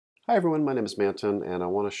Hi everyone, my name is Manton and I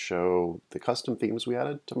want to show the custom themes we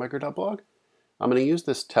added to Micro.blog. I'm going to use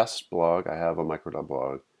this test blog I have on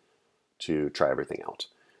Micro.blog to try everything out.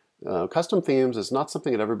 Custom themes is not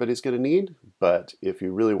something that everybody's going to need, but if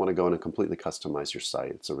you really want to go in and completely customize your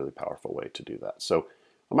site, it's a really powerful way to do that. So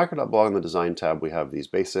on Micro.blog in the Design tab we have these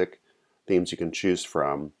basic themes you can choose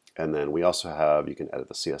from, and then we also have, you can edit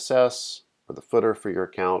the CSS or the footer for your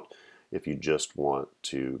account if you just want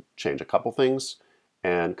to change a couple things.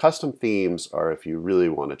 And custom themes are if you really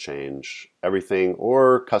want to change everything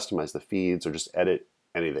or customize the feeds or just edit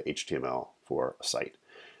any of the HTML for a site.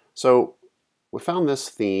 So we found this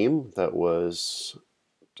theme that was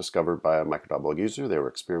discovered by a Micro.blog user. They were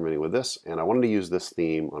experimenting with this, and I wanted to use this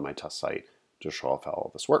theme on my test site to show off how all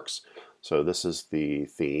this works. So this is the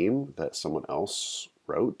theme that someone else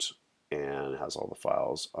wrote and has all the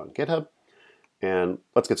files on GitHub. And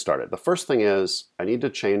let's get started. The first thing is I need to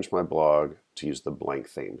change my blog to use the blank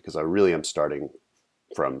theme because I really am starting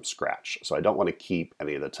from scratch. So I don't want to keep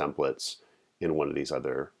any of the templates in one of these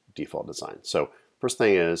other default designs. So first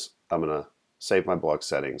thing is I'm going to save my blog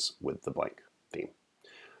settings with the blank theme.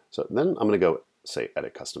 So then I'm going to go say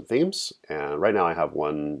edit custom themes. And right now I have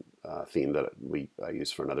one theme that I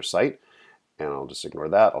use for another site. And I'll just ignore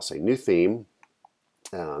that. I'll say new theme.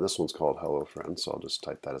 This one's called Hello Friend. So I'll just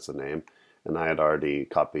type that as a name. And I had already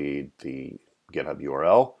copied the GitHub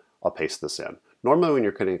URL. I'll paste this in. Normally when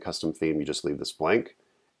you're creating a custom theme, you just leave this blank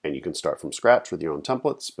and you can start from scratch with your own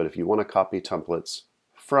templates. But if you want to copy templates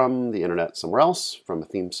from the internet somewhere else, from a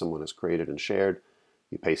theme someone has created and shared,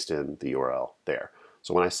 you paste in the URL there.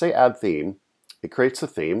 So when I say add theme, it creates a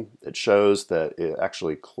theme. It shows that it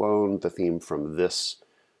actually cloned the theme from this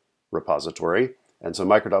repository. And so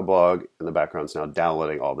Micro.blog in the background is now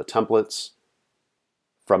downloading all the templates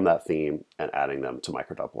from that theme and adding them to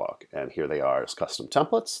Micro.blog. And here they are as custom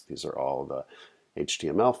templates. These are all the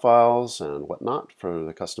HTML files and whatnot for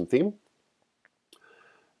the custom theme.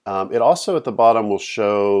 It also at the bottom will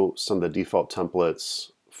show some of the default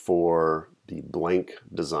templates for the blank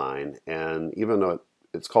design. And even though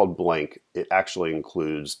it's called blank, it actually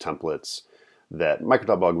includes templates that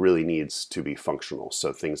Micro.blog really needs to be functional.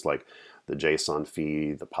 So things like the JSON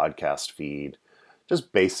feed, the podcast feed,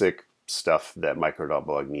 just basic stuff that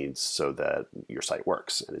Micro.blog needs so that your site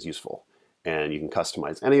works and is useful. And you can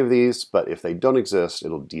customize any of these, but if they don't exist,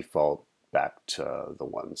 it'll default back to the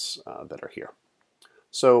ones that are here.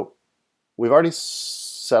 So we've already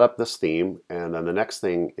set up this theme, and then the next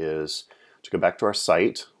thing is to go back to our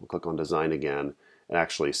site. We'll click on Design again and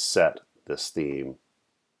actually set this theme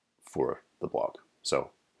for the blog. So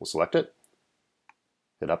we'll select it,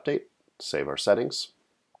 hit Update, save our settings.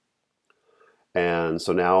 And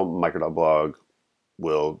so now Micro.blog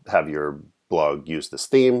will have your blog use this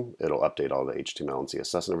theme. It'll update all the HTML and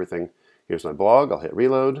CSS and everything. Here's my blog. I'll hit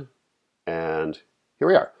reload. And here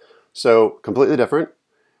we are. So completely different.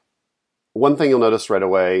 One thing you'll notice right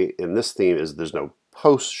away in this theme is there's no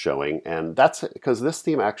post showing. And that's because this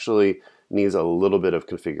theme actually needs a little bit of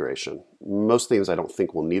configuration. Most themes I don't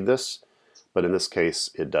think will need this, but in this case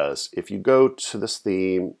it does. If you go to this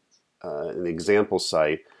theme in the example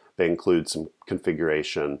site, they include some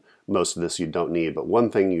configuration. Most of this you don't need, but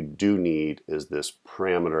one thing you do need is this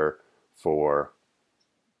parameter for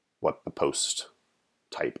what the post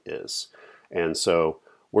type is. And so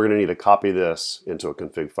we're going to need to copy this into a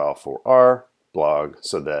config file for our blog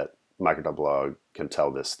so that Micro.blog can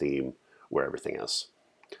tell this theme where everything is.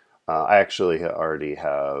 I actually already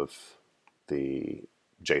have the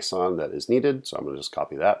JSON that is needed, so I'm going to just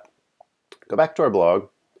copy that. Go back to our blog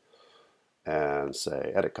and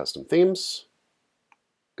say edit custom themes,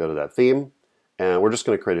 go to that theme, and we're just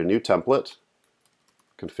going to create a new template,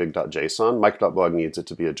 config.json. Micro.blog needs it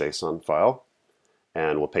to be a JSON file,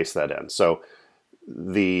 and we'll paste that in. So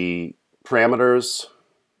the parameters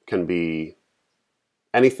can be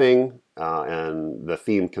anything, and the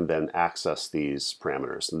theme can then access these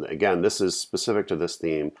parameters. And again, this is specific to this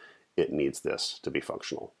theme. It needs this to be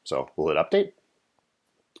functional. So we'll hit update,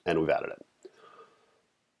 and we've added it.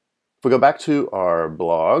 If we go back to our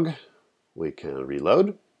blog, we can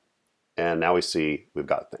reload, and now we see we've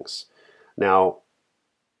got things. Now,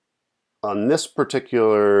 on this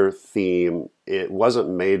particular theme, it wasn't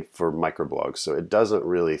made for microblogs, so it doesn't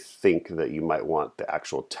really think that you might want the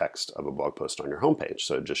actual text of a blog post on your homepage.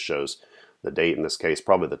 So it just shows the date, in this case,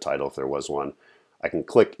 probably the title if there was one. I can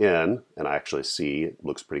click in, and I actually see it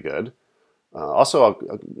looks pretty good. Also,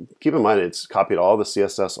 I'll keep in mind it's copied all the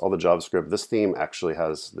CSS, all the JavaScript. This theme actually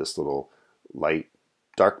has this little light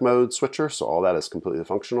dark mode switcher, so all that is completely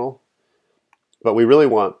functional. But we really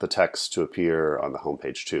want the text to appear on the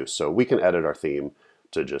homepage too, so we can edit our theme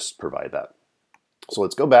to just provide that. So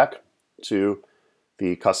let's go back to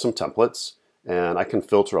the custom templates, and I can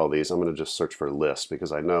filter all these. I'm going to just search for list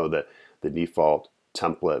because I know that the default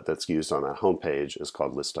template that's used on that home page is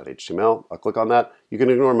called list.html. I'll click on that. You can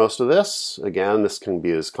ignore most of this. Again, this can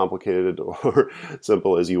be as complicated or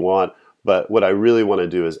simple as you want, but what I really want to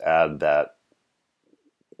do is add that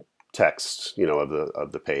text,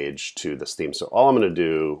 of the page to this theme. So all I'm going to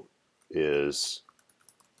do is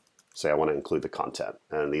say I want to include the content,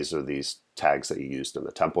 and these are these tags that you used in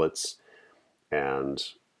the templates. And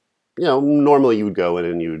normally you would go in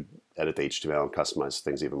and you would edit the HTML and customize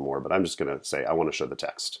things even more, but I'm just going to say I want to show the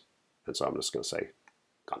text, and so I'm just going to say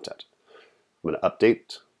content. I'm going to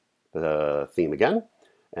update the theme again,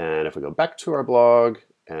 and if we go back to our blog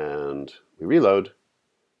and we reload,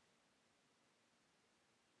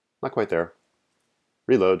 not quite there,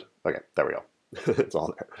 reload, okay, there we go. It's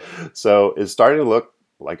all there. So it's starting to look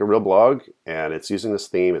like a real blog, and it's using this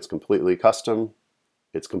theme. It's completely custom.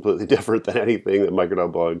 It's completely different than anything that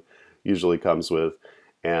Micro.blog usually comes with.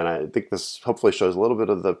 And I think this hopefully shows a little bit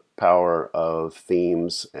of the power of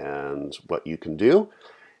themes and what you can do.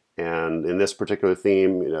 And in this particular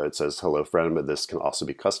theme, it says hello friend, but this can also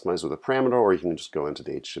be customized with a parameter, or you can just go into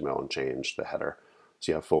the HTML and change the header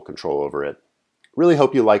so you have full control over it. Really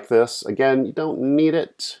hope you like this. Again, you don't need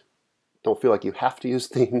it. Don't feel like you have to use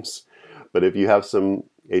themes. But if you have some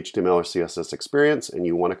HTML or CSS experience and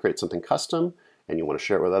you want to create something custom and you want to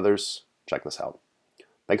share it with others, check this out.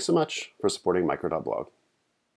 Thanks so much for supporting Micro.blog.